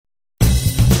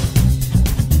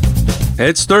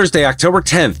It's Thursday, October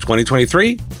 10th,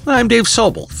 2023. I'm Dave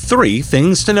Sobel. 3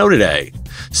 things to know today.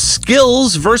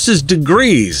 Skills versus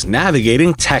degrees,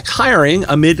 navigating tech hiring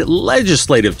amid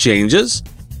legislative changes.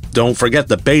 Don't forget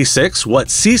the basics, what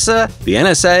CISA, the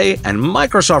NSA, and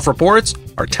Microsoft reports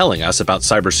are telling us about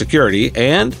cybersecurity,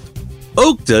 and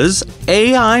Okta's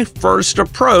AI-first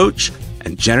approach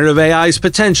and generative AI's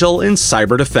potential in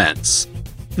cyber defense.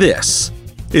 This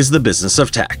is the Business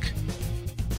of Tech.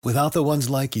 Without the ones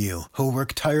like you, who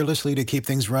work tirelessly to keep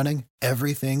things running,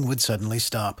 everything would suddenly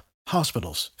stop.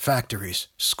 Hospitals, factories,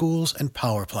 schools, and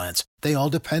power plants, they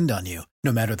all depend on you.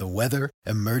 No matter the weather,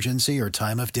 emergency, or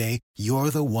time of day,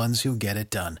 you're the ones who get it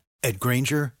done. At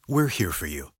Grainger, we're here for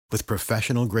you. With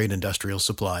professional-grade industrial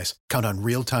supplies, count on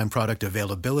real-time product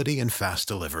availability and fast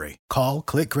delivery. Call,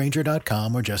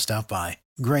 clickgrainger.com, or just stop by.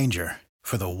 Grainger,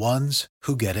 for the ones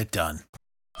who get it done.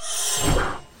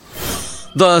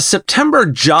 The September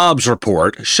jobs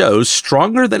report shows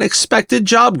stronger than expected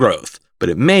job growth, but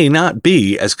it may not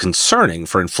be as concerning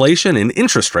for inflation and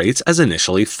interest rates as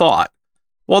initially thought.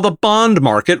 While the bond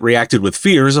market reacted with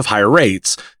fears of higher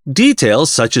rates,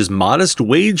 details such as modest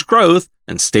wage growth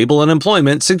and stable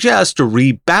unemployment suggest a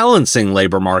rebalancing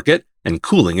labor market and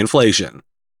cooling inflation.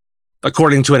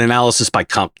 According to an analysis by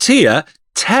CompTIA,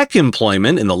 tech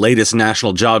employment in the latest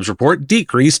national jobs report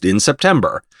decreased in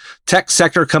September. Tech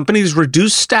sector companies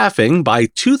reduced staffing by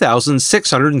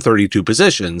 2,632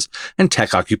 positions, and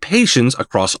tech occupations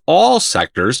across all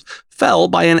sectors fell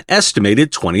by an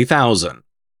estimated 20,000.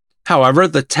 However,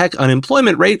 the tech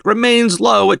unemployment rate remains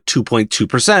low at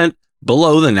 2.2%,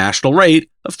 below the national rate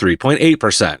of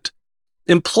 3.8%.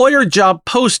 Employer job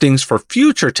postings for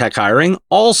future tech hiring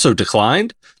also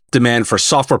declined. Demand for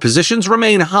software positions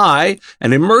remain high,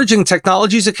 and emerging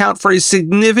technologies account for a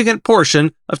significant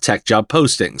portion of tech job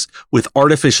postings, with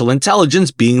artificial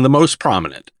intelligence being the most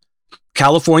prominent.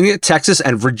 California, Texas,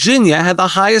 and Virginia had the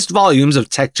highest volumes of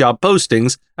tech job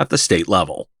postings at the state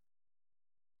level.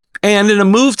 And in a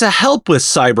move to help with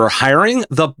cyber hiring,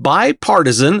 the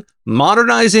bipartisan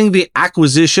Modernizing the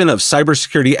Acquisition of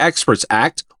Cybersecurity Experts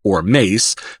Act, or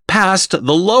MACE, passed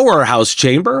the lower house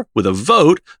chamber with a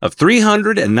vote of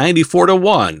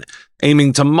 394-1,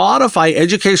 aiming to modify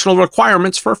educational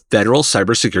requirements for federal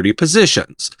cybersecurity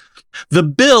positions. The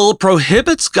bill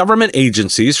prohibits government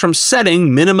agencies from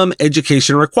setting minimum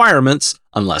education requirements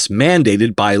unless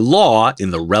mandated by law in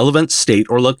the relevant state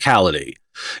or locality.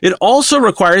 It also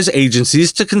requires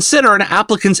agencies to consider an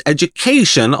applicant's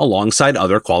education alongside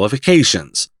other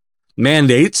qualifications.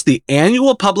 Mandates the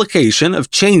annual publication of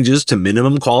changes to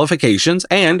minimum qualifications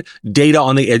and data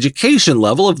on the education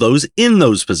level of those in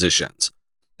those positions.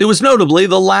 It was notably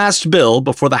the last bill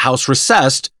before the House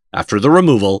recessed after the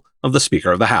removal of the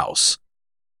Speaker of the House.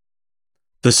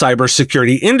 The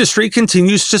cybersecurity industry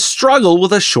continues to struggle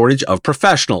with a shortage of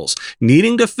professionals,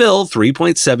 needing to fill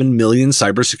 3.7 million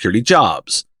cybersecurity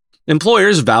jobs.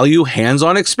 Employers value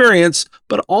hands-on experience,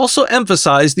 but also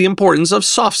emphasize the importance of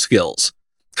soft skills.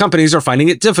 Companies are finding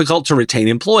it difficult to retain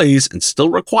employees and still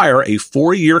require a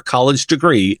 4-year college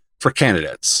degree for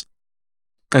candidates.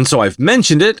 And so I've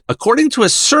mentioned it, according to a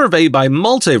survey by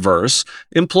Multiverse,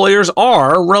 employers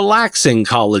are relaxing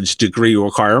college degree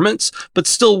requirements, but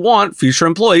still want future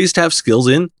employees to have skills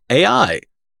in AI.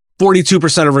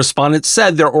 42% of respondents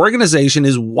said their organization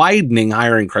is widening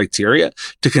hiring criteria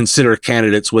to consider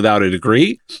candidates without a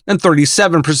degree, and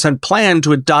 37% plan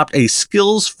to adopt a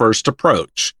skills-first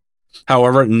approach.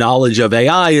 However, knowledge of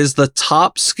AI is the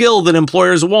top skill that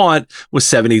employers want, with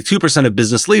 72% of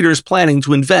business leaders planning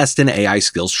to invest in AI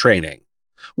skills training.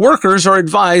 Workers are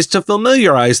advised to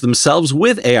familiarize themselves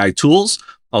with AI tools,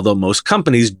 although most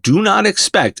companies do not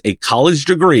expect a college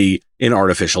degree in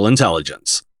artificial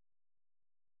intelligence.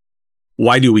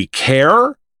 Why do we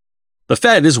care? The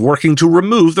Fed is working to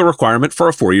remove the requirement for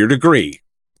a 4-year degree,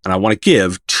 and I want to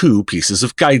give 2 pieces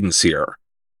of guidance here.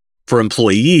 For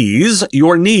employees,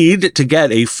 your need to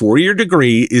get a 4-year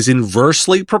degree is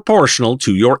inversely proportional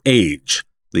to your age.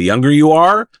 The younger you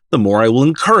are, the more I will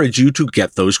encourage you to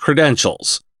get those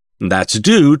credentials. And that's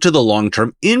due to the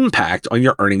long-term impact on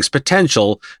your earnings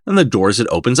potential and the doors it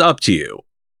opens up to you.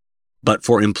 But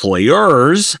for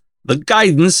employers, the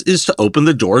guidance is to open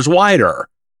the doors wider.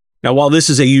 Now, while this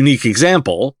is a unique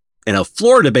example, in a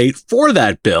floor debate for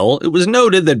that bill, it was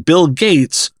noted that Bill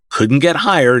Gates couldn't get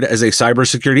hired as a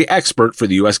cybersecurity expert for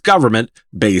the U.S. government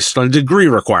based on degree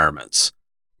requirements.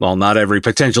 While not every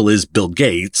potential is Bill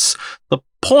Gates, the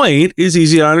point is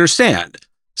easy to understand.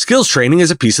 Skills training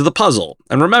is a piece of the puzzle,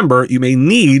 and remember, you may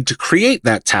need to create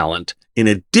that talent in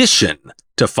addition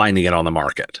to finding it on the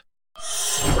market.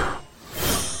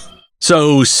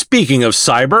 So speaking of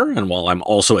cyber, and while I'm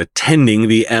also attending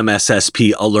the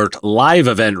MSSP Alert Live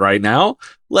event right now,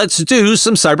 let's do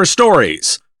some cyber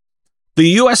stories. The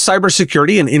U.S.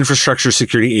 Cybersecurity and Infrastructure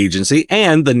Security Agency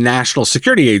and the National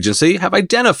Security Agency have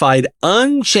identified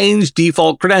unchanged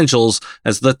default credentials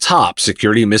as the top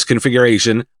security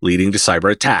misconfiguration leading to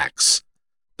cyber attacks.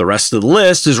 The rest of the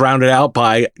list is rounded out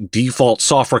by default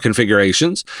software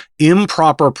configurations,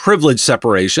 improper privilege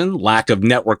separation, lack of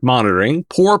network monitoring,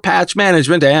 poor patch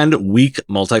management, and weak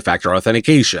multi-factor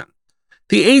authentication.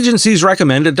 The agencies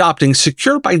recommend adopting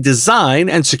secure by design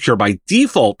and secure by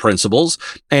default principles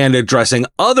and addressing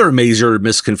other major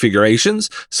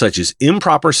misconfigurations, such as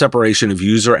improper separation of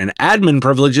user and admin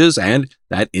privileges and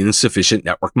that insufficient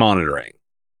network monitoring.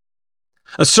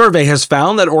 A survey has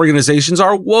found that organizations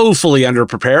are woefully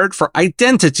underprepared for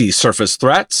identity surface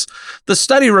threats. The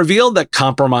study revealed that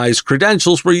compromised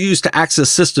credentials were used to access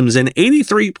systems in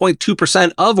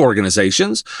 83.2% of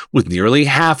organizations, with nearly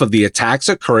half of the attacks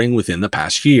occurring within the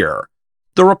past year.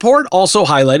 The report also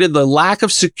highlighted the lack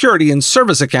of security in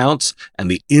service accounts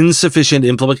and the insufficient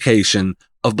implementation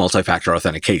of multi-factor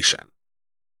authentication.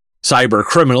 Cyber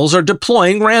criminals are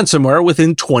deploying ransomware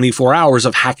within 24 hours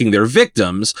of hacking their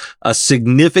victims, a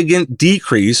significant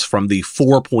decrease from the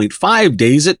 4.5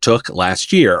 days it took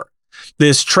last year.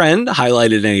 This trend,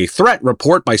 highlighted in a threat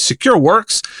report by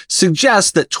SecureWorks, suggests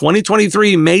that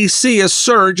 2023 may see a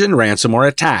surge in ransomware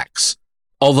attacks.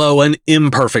 Although an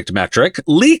imperfect metric,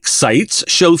 leak sites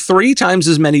show 3 times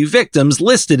as many victims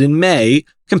listed in May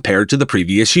compared to the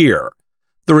previous year.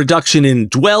 The reduction in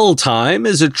dwell time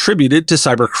is attributed to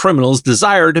cybercriminals'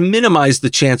 desire to minimize the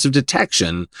chance of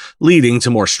detection, leading to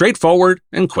more straightforward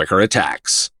and quicker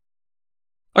attacks.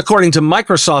 According to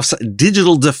Microsoft's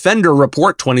Digital Defender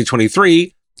Report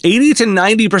 2023, 80 to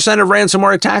 90% of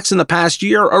ransomware attacks in the past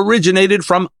year originated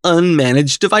from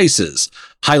unmanaged devices,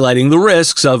 highlighting the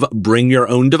risks of bring your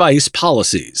own device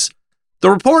policies.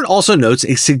 The report also notes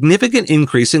a significant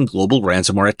increase in global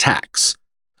ransomware attacks.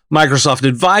 Microsoft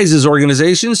advises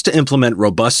organizations to implement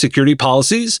robust security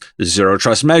policies, zero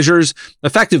trust measures,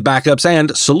 effective backups,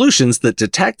 and solutions that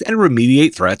detect and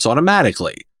remediate threats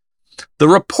automatically. The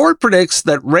report predicts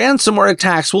that ransomware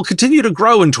attacks will continue to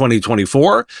grow in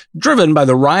 2024, driven by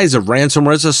the rise of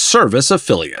ransomware as a service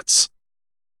affiliates.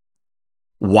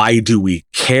 Why do we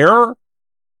care?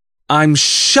 I'm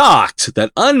shocked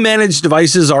that unmanaged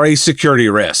devices are a security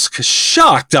risk.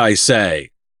 Shocked, I say.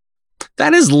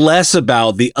 That is less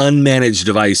about the unmanaged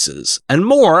devices and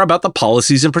more about the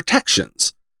policies and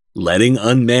protections. Letting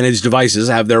unmanaged devices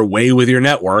have their way with your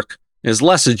network is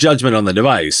less a judgment on the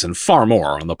device and far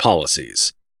more on the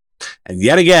policies. And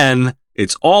yet again,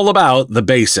 it's all about the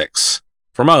basics.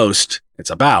 For most,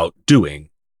 it's about doing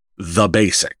the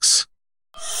basics.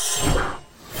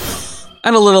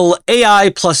 And a little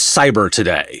AI plus cyber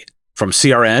today. From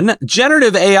CRN,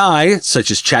 generative AI,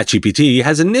 such as ChatGPT,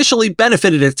 has initially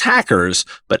benefited attackers,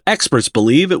 but experts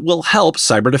believe it will help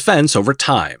cyber defense over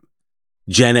time.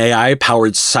 Gen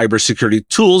AI-powered cybersecurity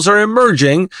tools are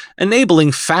emerging,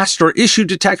 enabling faster issue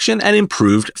detection and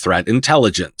improved threat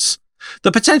intelligence.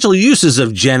 The potential uses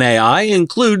of Gen AI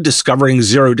include discovering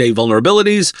zero-day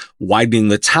vulnerabilities, widening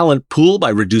the talent pool by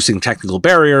reducing technical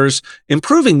barriers,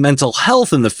 improving mental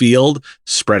health in the field,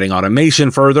 spreading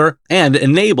automation further, and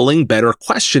enabling better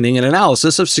questioning and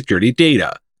analysis of security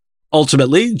data.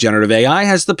 Ultimately, generative AI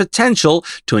has the potential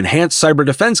to enhance cyber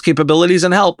defense capabilities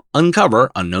and help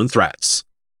uncover unknown threats.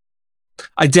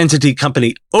 Identity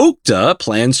company Okta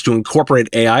plans to incorporate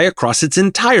AI across its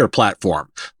entire platform,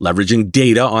 leveraging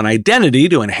data on identity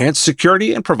to enhance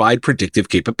security and provide predictive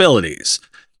capabilities.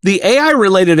 The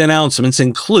AI-related announcements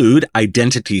include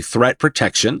Identity Threat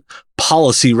Protection,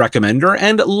 Policy Recommender,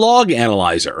 and Log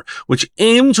Analyzer, which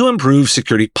aim to improve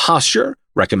security posture,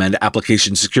 recommend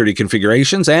application security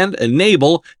configurations, and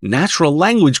enable natural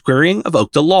language querying of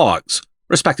Okta logs,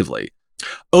 respectively.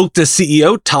 Okta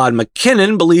CEO Todd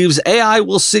McKinnon believes AI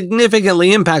will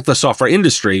significantly impact the software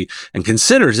industry and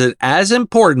considers it as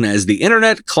important as the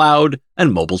internet, cloud,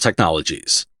 and mobile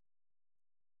technologies.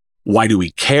 Why do we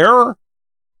care?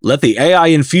 Let the AI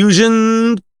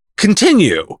infusion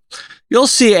continue. You'll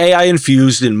see AI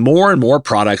infused in more and more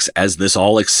products as this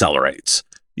all accelerates.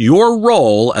 Your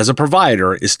role as a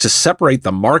provider is to separate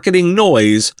the marketing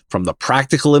noise from the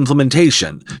practical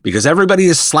implementation, because everybody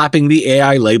is slapping the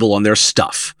AI label on their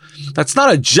stuff. That's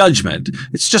not a judgment,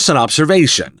 it's just an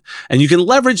observation, and you can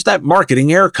leverage that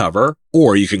marketing air cover,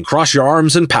 or you can cross your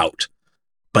arms and pout.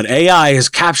 But AI has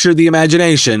captured the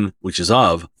imagination, which is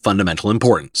of fundamental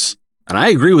importance. And I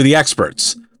agree with the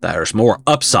experts, there's more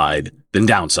upside than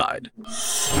downside.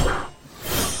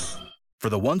 For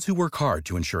the ones who work hard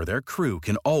to ensure their crew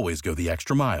can always go the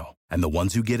extra mile, and the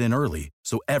ones who get in early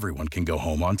so everyone can go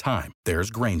home on time,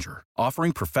 there's Grainger,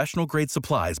 offering professional-grade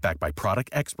supplies backed by product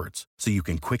experts so you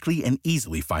can quickly and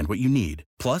easily find what you need.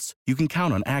 Plus, you can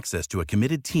count on access to a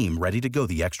committed team ready to go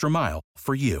the extra mile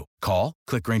for you. Call,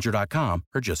 click Grainger.com,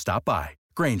 or just stop by.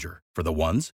 Grainger, for the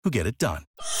ones who get it done.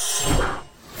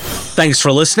 Thanks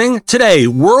for listening. Today,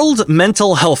 World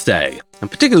Mental Health Day,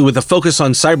 and particularly with a focus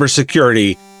on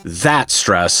cybersecurity, that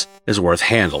stress is worth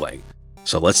handling.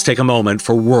 So let's take a moment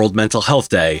for World Mental Health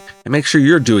Day and make sure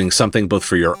you're doing something both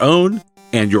for your own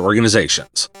and your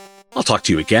organizations. I'll talk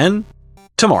to you again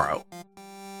tomorrow.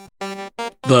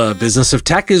 The Business of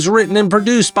Tech is written and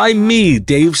produced by me,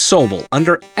 Dave Sobel,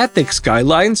 under ethics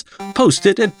guidelines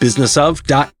posted at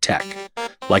businessof.tech.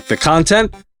 Like the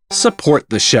content? Support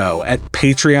the show at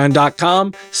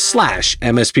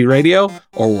patreon.com/MSP Radio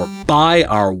or buy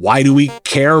our Why Do We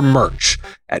Care merch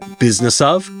at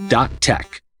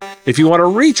businessof.tech. If you want to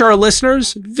reach our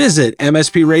listeners, visit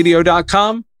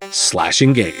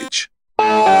mspradio.com/engage.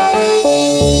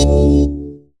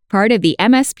 Part of the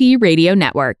MSP Radio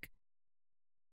Network.